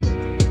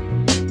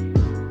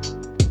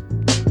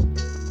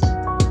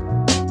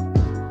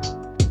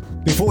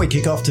we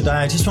kick off today,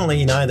 I just want to let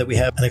you know that we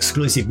have an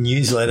exclusive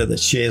newsletter that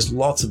shares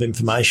lots of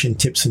information,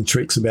 tips and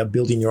tricks about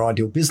building your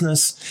ideal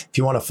business. If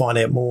you want to find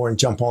out more and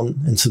jump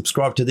on and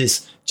subscribe to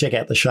this, check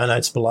out the show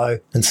notes below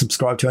and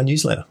subscribe to our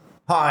newsletter.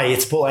 Hi,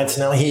 it's Paul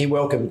Antonelli here.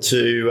 Welcome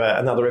to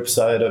another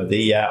episode of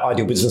the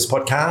Ideal Business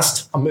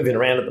Podcast. I'm moving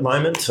around at the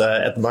moment.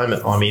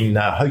 I'm in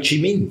Ho Chi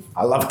Minh.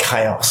 I love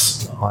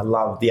chaos. I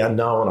love the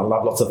unknown. I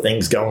love lots of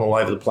things going all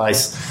over the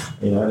place.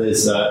 You know,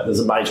 there's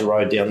a major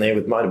road down there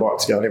with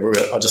motorbikes going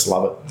everywhere. I just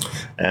love it.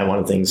 And one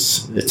of the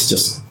things, it's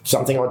just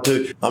something I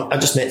do. I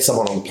just met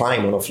someone on the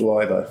plane when I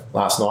flew over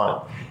last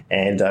night.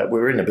 And we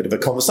were in a bit of a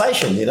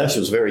conversation, you know. She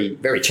was very,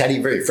 very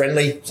chatty, very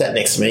friendly, sat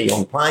next to me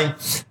on the plane.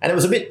 And it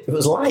was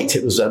late.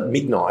 It was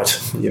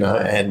midnight, you know,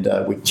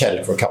 and we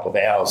chatted for a couple of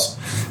hours.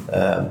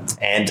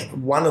 And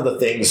one of the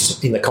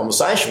things in the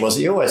conversation was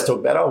you always talk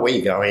about, where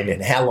you're going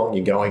and how long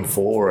you're going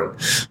for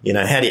and, you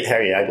know, how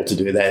are you able to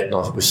do that?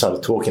 And we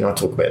started talking. I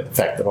talk about the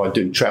fact that I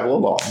do travel a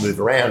lot, move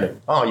around.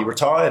 And, you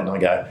retired? And I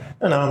go,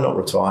 no, I'm not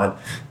retired.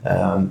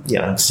 You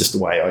know, it's just the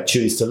way I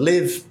choose to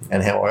live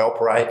and how I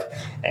operate.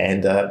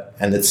 And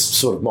it's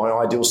sort of my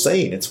ideal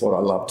scene. It's what I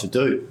love to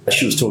do.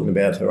 She was talking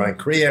about her own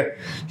career.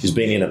 She's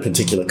been in a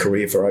particular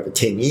career for over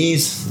 10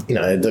 years. You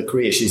know, the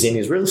career she's in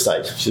is real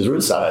estate. She's a real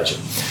estate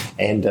agent.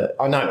 And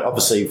I know,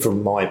 obviously,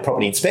 from my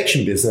property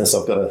inspection business,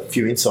 I've got a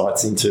few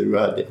insights into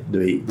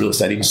the real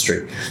estate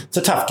industry. It's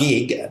a tough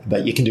gig,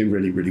 but you can do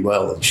really, really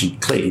well. And she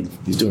clearly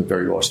is doing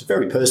very well. She's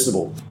very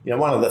personable. You know,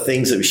 one of the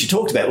things that she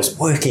talked about was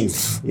working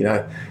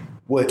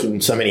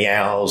so many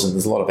hours, and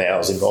there's a lot of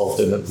hours involved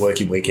in it,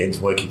 working weekends,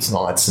 working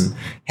nights. And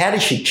how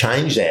does she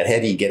change that? How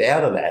do you get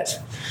out of that?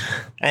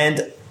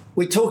 And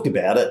we talked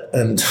about it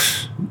and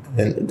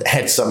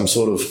had some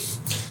sort of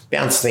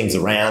bounce things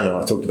around, and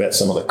I talked about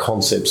some of the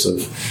concepts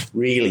of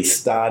really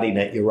starting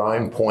at your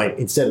own point.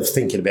 Instead of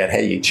thinking about how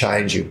you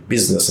change your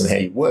business and how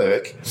you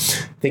work,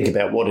 think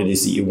about what it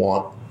is that you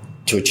want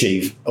to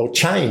achieve or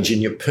change in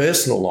your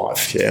personal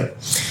life,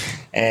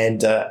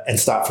 and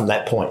start from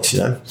that point, you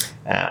know.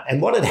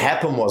 And what had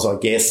happened was, I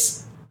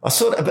guess, I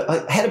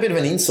had a bit of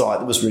an insight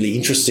that was really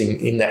interesting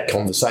in that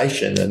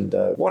conversation. And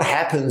what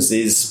happens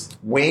is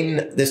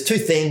when there's two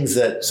things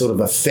that sort of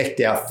affect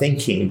our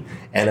thinking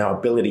and our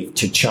ability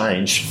to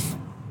change.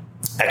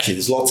 Actually,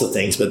 there's lots of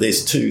things, but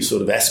there's two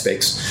sort of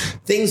aspects.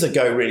 Things that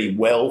go really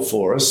well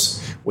for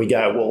us, we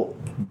go, well,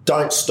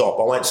 don't stop.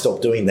 I won't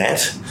stop doing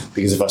that,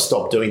 because if I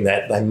stop doing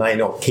that, they may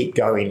not keep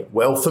going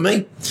well for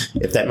me,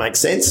 if that makes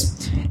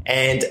sense.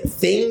 And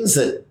things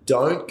that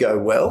don't go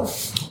well,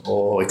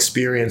 or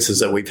experiences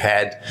that we've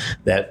had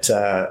that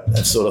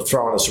have sort of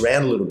thrown us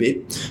around a little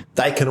bit,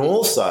 they can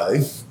also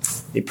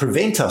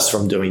prevent us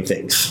from doing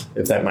things,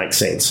 if that makes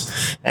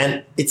sense.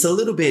 And it's a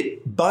little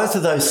bit, both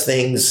of those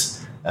things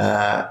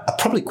are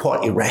probably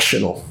quite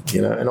irrational,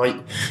 you know,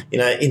 and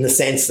in the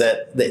sense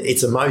that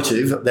it's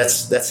emotive.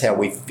 That's how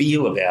we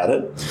feel about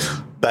it.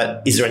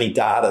 But is there any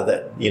data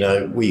that, you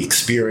know, we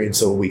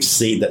experience or we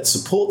see that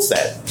supports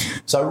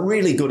that? So a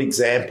really good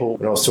example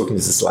when I was talking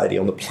to this lady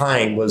on the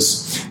plane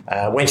was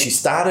when she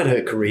started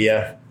her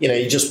career. You know,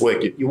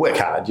 you work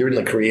hard. You're in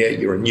the career.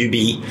 You're a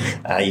newbie.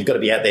 You've got to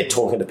be out there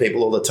talking to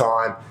people all the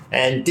time,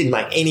 and didn't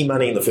make any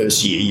money in the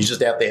first year. You're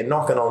just out there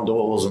knocking on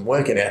doors and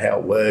working out how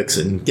it works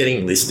and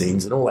getting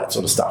listings and all that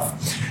sort of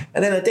stuff.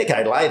 And then a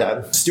decade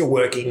later, still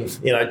working,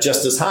 you know,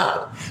 just as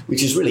hard,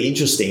 which is really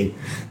interesting.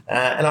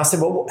 And I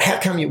said, well,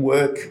 how come you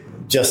work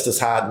just as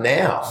hard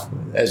now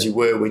as you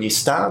were when you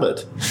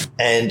started?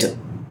 And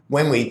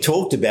when we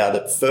talked about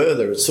it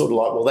further, it's sort of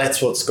like, well,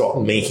 that's what's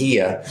gotten me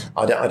here.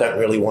 I don't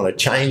really want to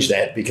change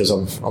that, because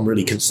I'm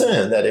really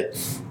concerned that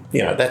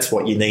that's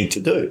what you need to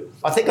do.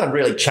 I think I'd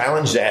really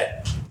challenge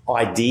that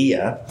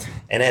idea.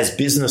 And as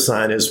business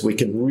owners, we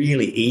can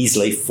really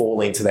easily fall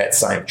into that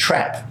same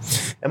trap.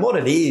 And what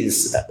it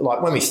is,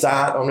 like when we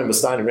start, I remember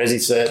starting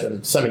ResiCert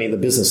and so many of the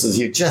businesses,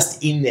 you're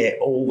just in there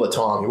all the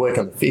time. You're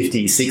working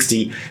 50,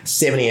 60,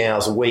 70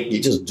 hours a week.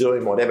 You're just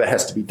doing whatever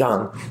has to be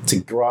done to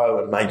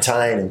grow and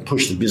maintain and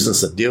push the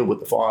business and deal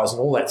with the fires and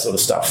all that sort of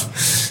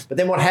stuff. But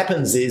then what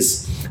happens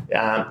is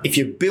if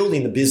you're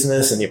building the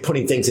business and you're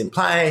putting things in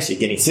place, you're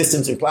getting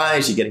systems in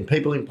place, you're getting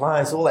people in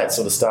place, all that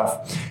sort of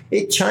stuff,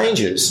 it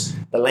changes.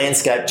 The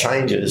landscape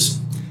changes,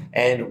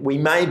 and we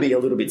may be a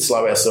little bit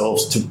slow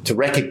ourselves to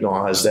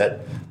recognise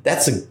that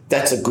that's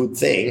a good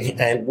thing,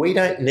 and we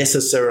don't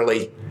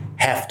necessarily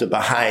have to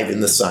behave in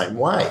the same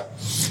way.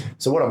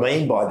 So what I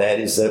mean by that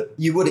is that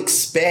you would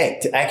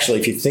expect, actually,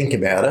 if you think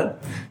about it,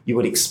 you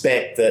would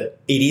expect that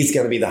it is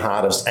going to be the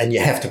hardest, and you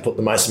have to put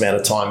the most amount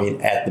of time in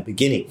at the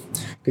beginning,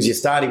 because you're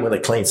starting with a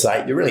clean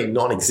slate. You're really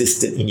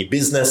non-existent in your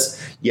business.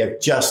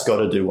 You've just got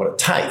to do what it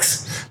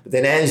takes. But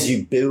then as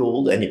you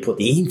build and you put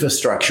the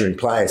infrastructure in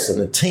place and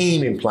the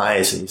team in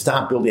place and you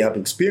start building up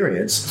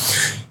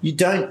experience, you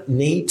don't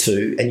need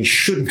to, and you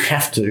shouldn't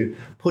have to,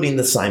 put in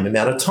the same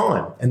amount of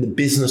time, and the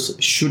business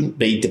shouldn't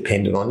be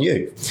dependent on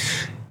you.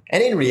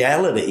 And in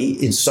reality,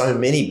 in so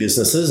many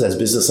businesses, as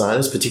business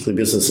owners, particularly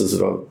businesses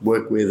that I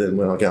work with and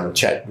when I go and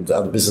chat with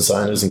other business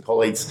owners and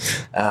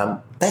colleagues,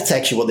 that's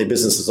actually what their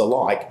businesses are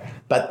like.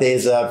 But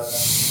there's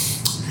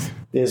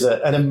there's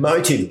an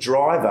emotive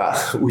driver,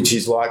 which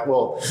is like,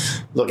 well,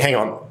 look, hang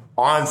on,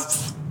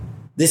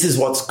 this is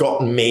what's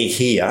gotten me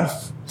here,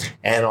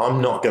 and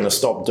I'm not going to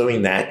stop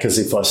doing that, because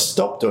if I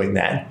stop doing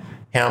that,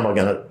 how am I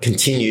going to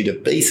continue to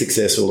be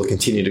successful or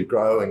continue to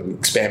grow and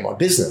expand my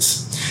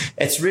business?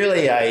 It's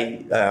really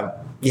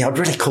I'd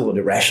really call it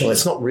irrational.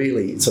 It's not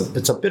really, it's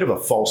a bit of a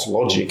false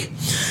logic.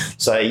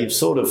 So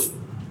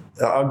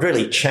I'd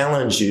really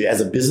challenge you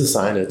as a business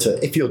owner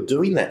to, if you're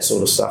doing that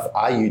sort of stuff,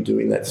 are you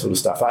doing that sort of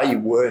stuff? Are you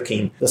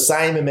working the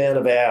same amount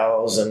of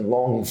hours and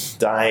long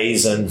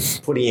days and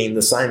putting in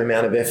the same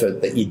amount of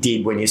effort that you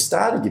did when you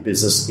started your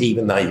business,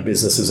 even though your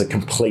business is a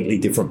completely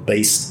different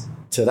beast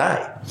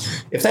today?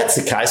 If that's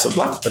the case,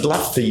 I'd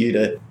love for you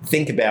to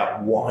think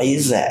about, why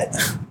is that?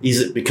 Is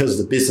it because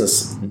the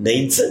business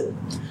needs it?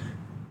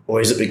 Or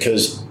is it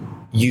because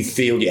you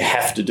feel you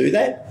have to do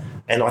that?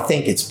 And I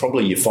think it's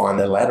probably, you find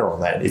the latter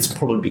on that. It's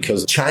probably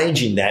because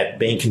changing that,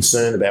 being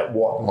concerned about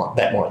what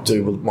that might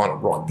do, might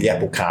rock the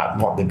apple cart,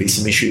 might there be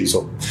some issues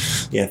or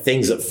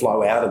things that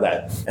flow out of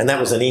that. And that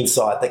was an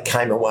insight that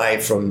came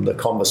away from the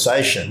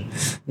conversation,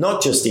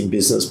 not just in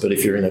business, but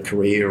if you're in a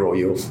career or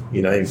you're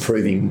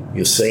improving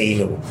your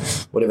scene or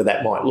whatever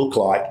that might look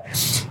like.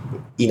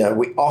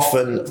 We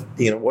often,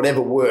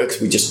 whatever works,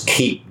 we just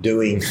keep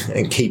doing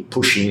and keep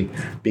pushing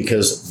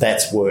because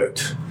that's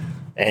worked.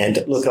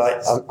 And look,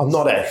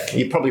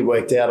 you probably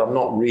worked out, I'm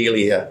not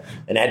really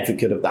an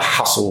advocate of the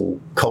hustle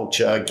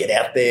culture, get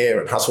out there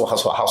and hustle,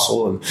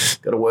 and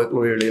got to work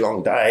really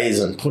long days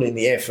and put in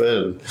the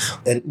effort.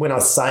 And when I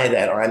say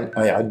that,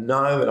 I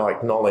know and I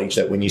acknowledge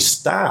that when you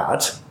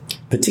start,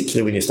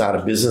 particularly when you start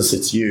a business,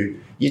 it's you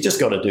just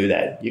got to do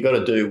that. You got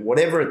to do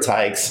whatever it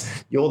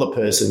takes. You're the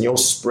person, you're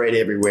spread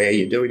everywhere,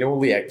 you're doing all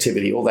the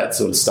activity, all that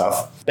sort of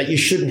stuff. But you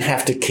shouldn't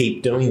have to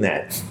keep doing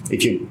that.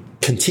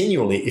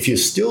 If you're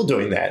still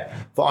doing that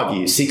 5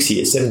 years, 6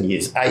 years, 7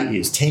 years, 8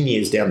 years, 10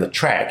 years down the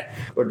track,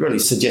 I would really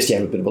suggest you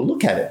have a bit of a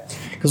look at it.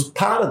 Because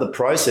part of the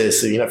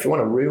process, if you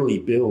want to really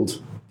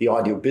build the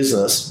ideal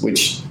business,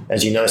 which,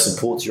 as you know,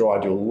 supports your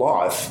ideal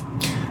life,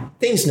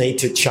 things need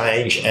to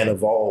change and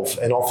evolve.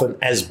 And often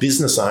as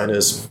business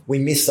owners, we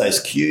miss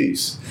those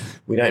cues.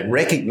 We don't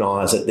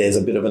recognise that there's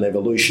a bit of an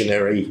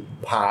evolutionary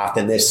path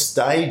and there's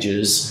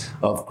stages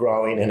of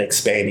growing and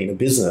expanding a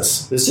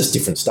business. There's just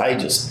different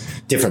stages,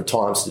 different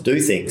times to do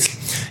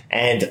things.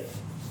 And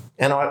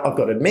I've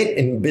got to admit,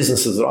 in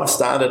businesses that I've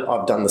started,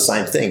 I've done the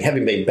same thing.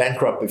 Having been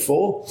bankrupt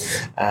before,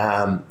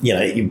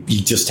 you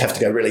just have to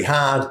go really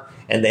hard.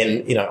 And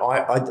then,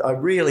 I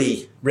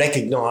really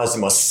recognised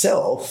in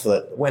myself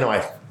that when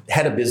I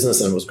had a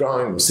business and was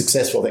growing, was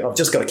successful, I think I've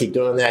just got to keep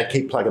doing that,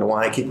 keep plugging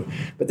away,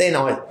 But then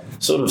I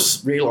sort of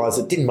realised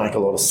it didn't make a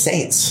lot of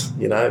sense,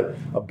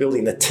 of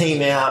building the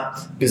team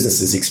out, business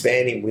is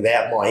expanding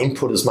without my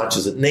input as much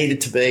as it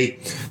needed to be.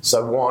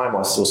 So why am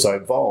I still so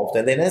involved?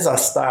 And then as I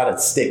started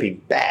stepping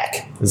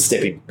back,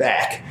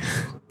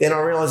 then I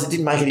realised it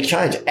didn't make any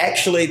change.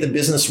 Actually, the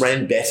business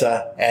ran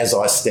better as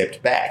I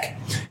stepped back.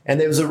 And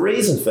there was a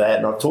reason for that,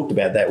 and I've talked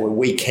about that, where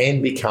we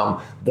can become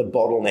the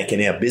bottleneck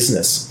in our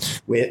business.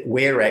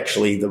 We're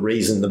actually the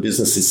reason the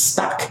business is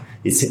stuck.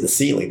 It's hit the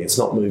ceiling. It's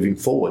not moving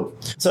forward.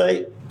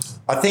 So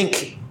I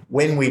think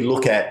when we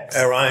look at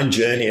our own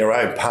journey, our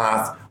own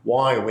path,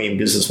 why are we in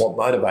business, what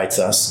motivates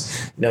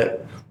us,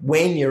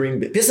 when you're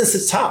in business,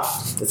 it's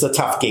tough. It's a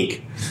tough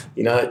gig.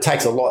 It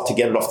takes a lot to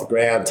get it off the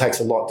ground. It takes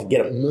a lot to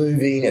get it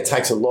moving. It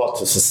takes a lot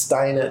to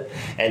sustain it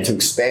and to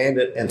expand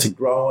it and to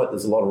grow it.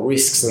 There's a lot of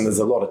risks and there's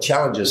a lot of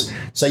challenges.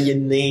 So you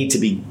need to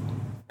be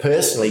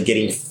personally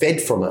getting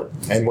fed from it.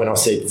 And when I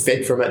said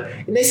fed from it,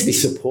 it needs to be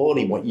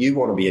supporting what you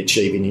want to be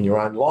achieving in your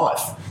own life,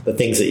 the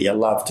things that you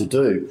love to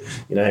do,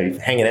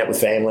 hanging out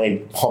with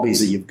family, hobbies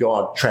that you've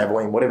got,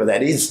 traveling, whatever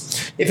that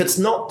is. If it's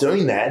not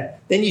doing that,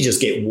 then you just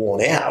get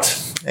worn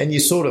out. And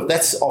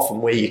that's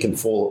often where you can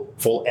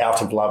fall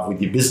out of love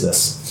with your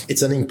business.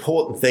 It's an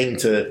important thing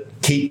to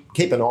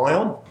keep an eye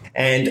on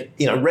and,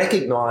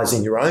 recognise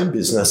in your own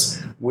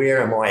business,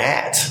 where am I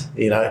at?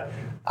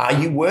 Are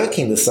you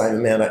working the same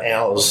amount of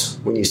hours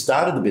when you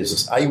started the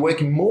business? Are you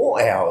working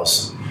more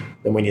hours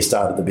than when you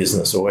started the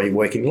business, or are you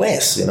working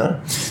less,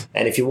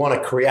 And if you want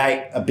to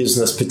create a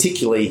business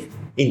particularly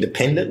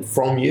independent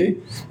from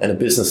you and a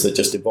business that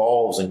just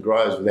evolves and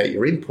grows without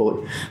your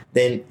input,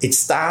 then it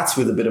starts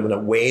with a bit of an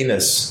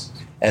awareness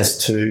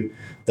as to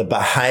the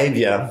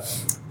behaviour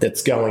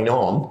that's going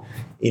on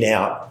in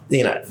our,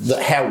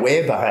 how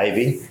we're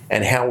behaving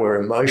and how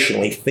we're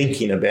emotionally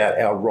thinking about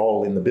our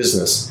role in the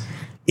business.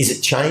 Is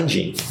it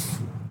changing?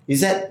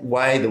 Is that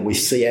way that we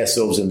see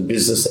ourselves in the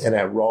business and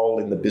our role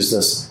in the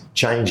business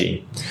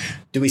changing?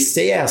 Do we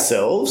see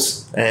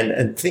ourselves,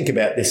 and think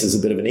about this as a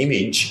bit of an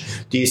image,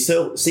 do you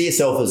still see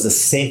yourself as the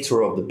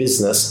centre of the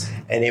business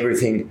and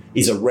everything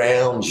is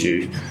around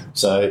you?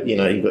 So,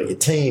 you've got your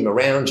team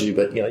around you,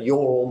 but, you're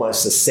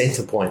almost the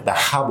centre point, the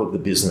hub of the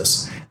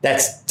business.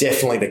 That's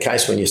definitely the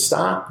case when you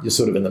start. You're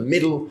sort of in the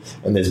middle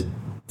and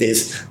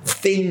there's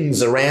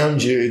things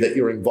around you that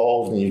you're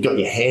involved in. You've got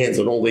your hands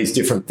on all these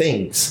different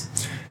things.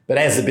 But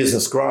as the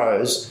business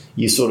grows,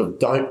 you sort of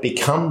don't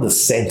become the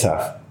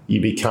centre.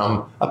 you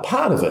become a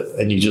part of it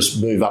and you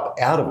just move up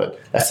out of it.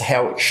 That's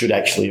how it should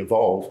actually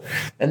evolve.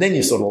 And then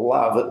you sort of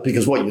love it,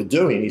 because what you're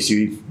doing is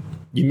you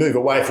move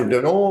away from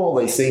doing all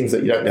these things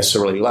that you don't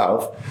necessarily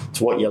love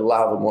to what you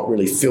love and what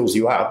really fills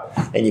you up,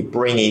 and you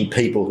bring in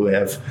people who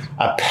have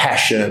a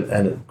passion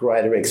and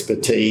greater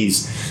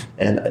expertise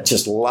and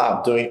just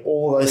love doing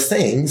all those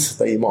things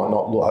that you might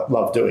not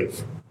love doing.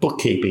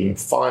 Bookkeeping,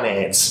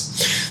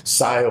 finance,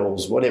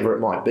 sales, whatever it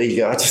might be. You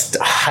go,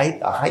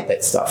 I hate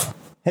that stuff.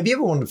 Have you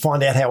ever wanted to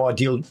find out how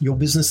ideal your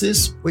business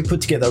is? We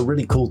put together a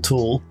really cool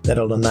tool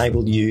that'll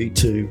enable you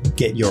to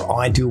get your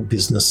ideal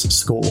business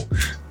score.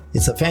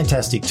 It's a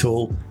fantastic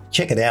tool.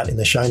 Check it out in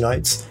the show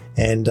notes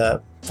and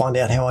find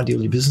out how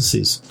ideal your business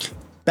is.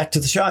 Back to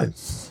the show.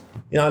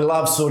 I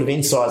love sort of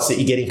insights that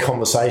you get in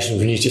conversations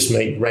when you just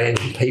meet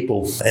random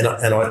people. And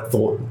I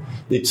thought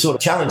it sort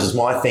of challenges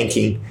my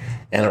thinking,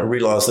 and I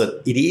realised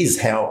that it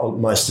is how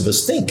most of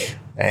us think.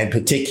 And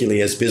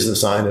particularly as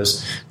business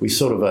owners, we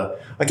sort of,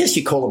 I guess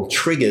you call them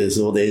triggers,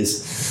 or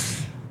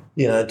there's,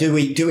 do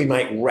we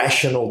make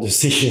rational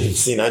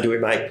decisions? Do we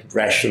make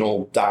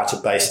rational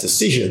data-based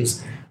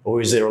decisions? Or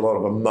is there a lot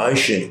of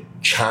emotion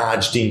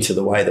charged into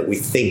the way that we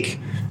think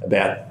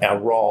about our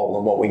role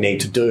and what we need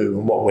to do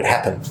and what would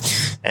happen?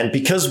 And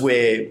because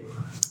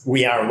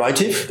we are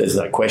emotive, there's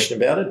no question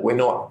about it. We're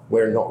not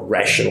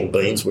rational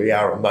beings. We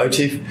are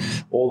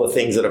emotive. All the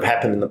things that have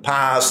happened in the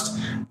past,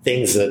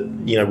 things that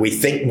we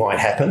think might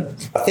happen.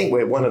 I think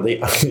we're one of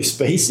the only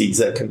species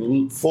that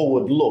can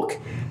forward look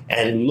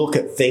and look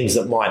at things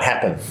that might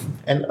happen.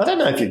 And I don't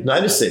know if you've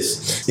noticed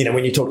this.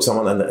 When you talk to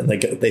someone and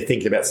they're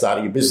thinking about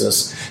starting a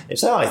business, you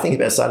say, I think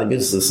about starting a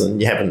business, and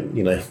you haven't,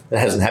 it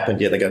hasn't happened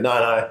yet. They go,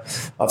 no,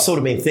 I've sort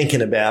of been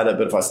thinking about it,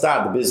 but if I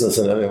start the business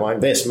and I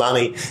invest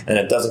money and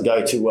it doesn't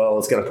go too well,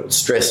 it's going to put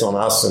stress on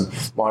us, and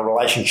my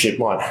relationship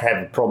might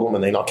have a problem,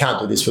 and then I can't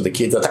do this for the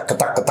kids.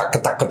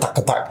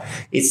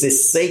 It's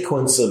this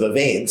sequence of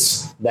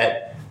events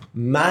that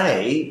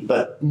may,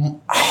 but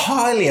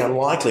highly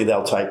unlikely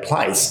they'll take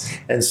place.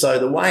 And so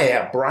the way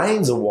our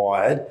brains are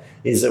wired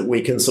is that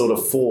we can sort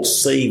of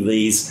foresee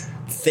these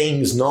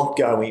things not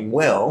going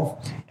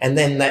well, and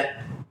then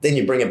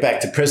you bring it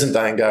back to present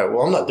day and go,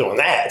 well, I'm not doing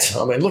that.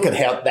 I mean, look at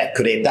how that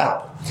could end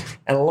up.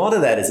 And a lot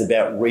of that is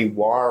about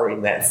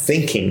rewiring that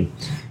thinking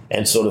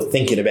and sort of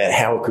thinking about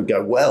how it could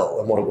go well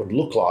and what it would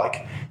look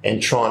like,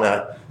 and trying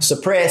to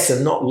suppress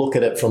and not look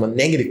at it from a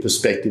negative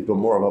perspective, but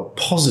more of a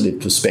positive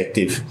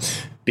perspective.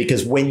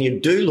 Because when you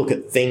do look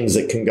at things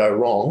that can go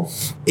wrong,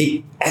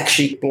 it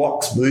actually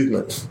blocks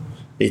movement.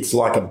 It's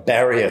like a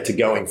barrier to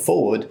going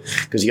forward,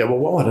 because you go, well,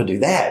 why would I do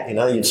that?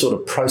 You've sort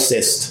of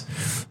processed,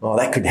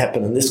 that could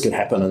happen and this could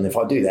happen, and if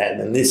I do that and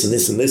then this and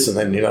this and this, and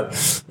then,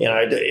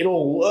 it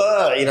all,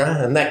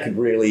 and that could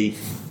really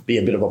be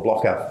a bit of a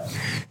blocker.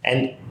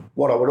 And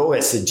what I would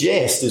always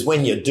suggest is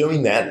when you're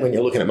doing that, when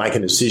you're looking at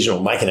making a decision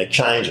or making a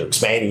change or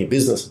expanding your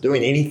business,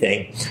 doing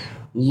anything,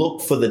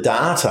 look for the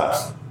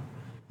data.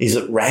 Is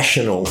it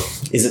rational?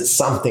 Is it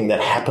something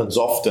that happens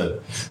often?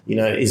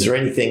 Is there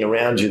anything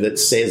around you that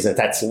says that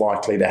that's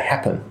likely to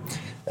happen?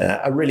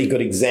 A really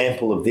good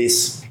example of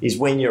this is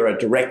when you're a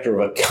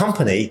director of a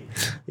company,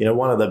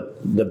 one of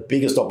the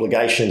biggest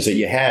obligations that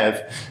you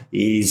have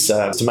is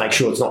to make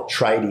sure it's not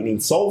trading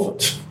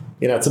insolvent.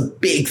 It's a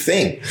big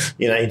thing,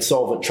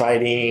 insolvent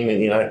trading,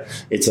 and,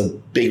 it's a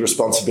big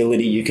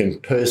responsibility. You can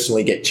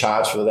personally get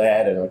charged for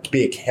that and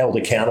be held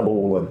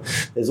accountable. And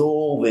there's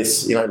all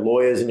this,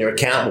 lawyers and your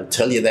accountant will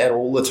tell you that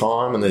all the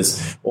time. And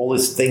there's all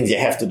these things you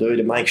have to do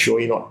to make sure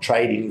you're not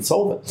trading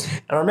insolvent.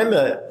 And I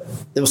remember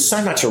there was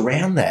so much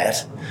around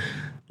that.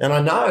 And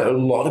I know a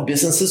lot of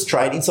businesses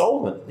trade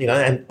insolvent,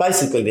 and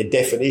basically their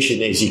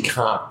definition is you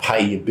can't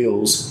pay your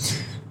bills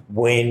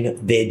when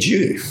they're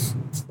due.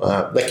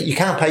 You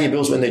can't pay your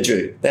bills when they're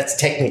due. That's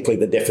technically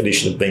the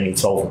definition of being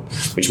insolvent,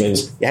 which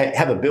means you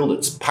have a bill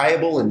that's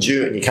payable and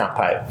due and you can't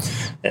pay it.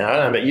 Now, I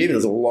don't know about you, but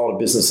there's a lot of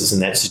businesses in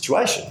that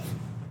situation.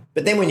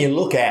 But then when you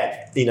look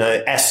at,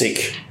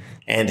 ASIC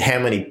and how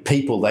many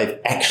people they've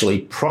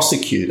actually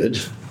prosecuted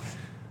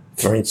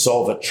for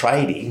insolvent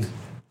trading,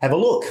 have a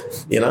look.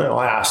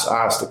 I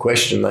asked the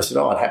question. They said,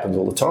 it happens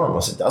all the time. I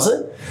said, does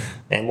it?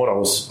 And I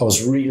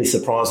was really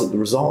surprised at the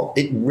result.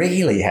 It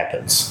rarely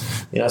happens.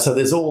 So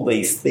there's all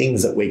these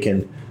things that we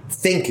can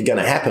think are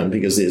going to happen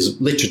because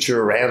there's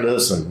literature around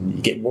us and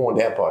you get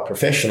warned out by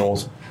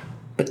professionals.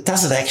 But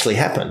does it actually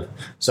happen?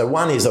 So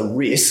one is a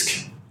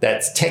risk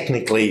that's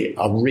technically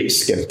a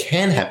risk and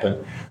can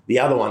happen. The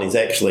other one is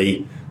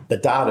actually the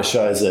data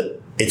shows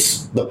that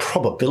it's the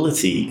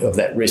probability of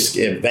that risk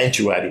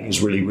eventuating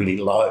is really, really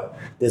low.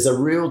 There's a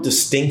real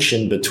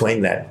distinction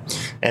between that.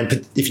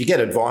 And if you get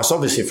advice,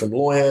 obviously from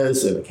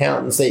lawyers and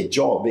accountants, their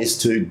job is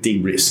to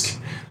de-risk.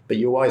 But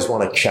you always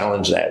want to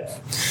challenge that.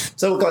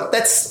 So look,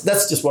 that's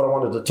just what I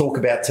wanted to talk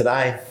about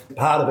today.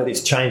 Part of it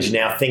is changing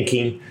our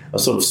thinking. I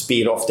sort of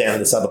speared off down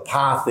this other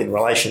path in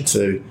relation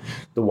to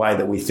the way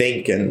that we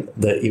think and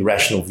the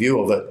irrational view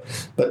of it.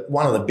 But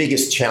one of the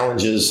biggest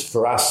challenges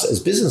for us as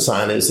business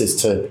owners is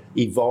to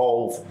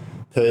evolve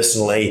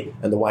personally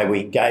and the way we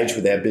engage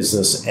with our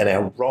business and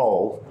our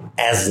role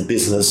as the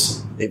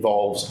business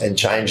evolves and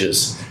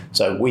changes.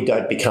 So we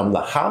don't become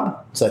the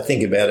hub. So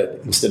think about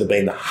it, instead of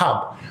being the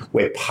hub,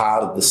 we're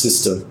part of the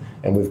system,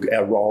 and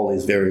our role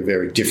is very,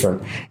 very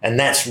different. And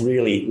that's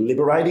really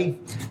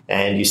liberating,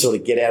 and you sort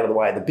of get out of the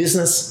way of the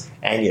business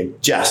and you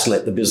just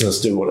let the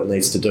business do what it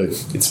needs to do.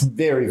 It's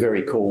very,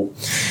 very cool.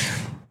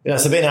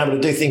 So being able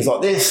to do things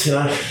like this,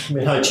 I'm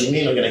in Ho Chi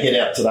Minh, I'm going to head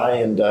out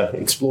today and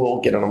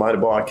explore, get on a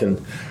motorbike and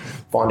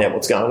find out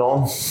what's going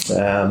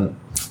on.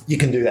 You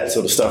can do that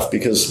sort of stuff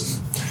because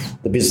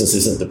the business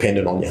isn't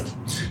dependent on you.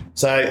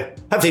 So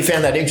hopefully you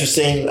found that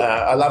interesting.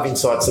 I love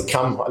insights that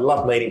come. I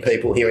love meeting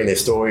people, hearing their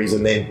stories,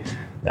 and then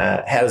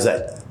how does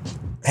that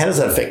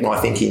affect my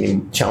thinking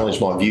and challenge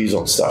my views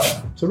on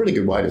stuff? It's a really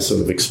good way to sort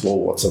of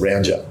explore what's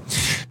around you.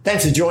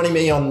 Thanks for joining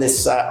me on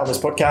this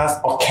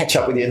podcast. I'll catch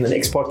up with you in the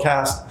next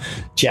podcast.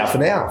 Ciao for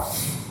now.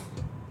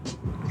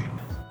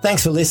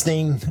 Thanks for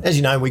listening. As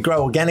you know, we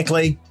grow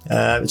organically.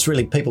 It's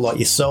really people like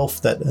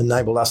yourself that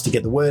enable us to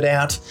get the word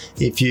out.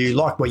 If you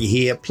like what you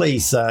hear,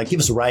 please give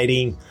us a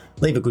rating,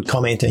 leave a good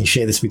comment, and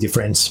share this with your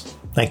friends.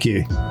 Thank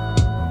you.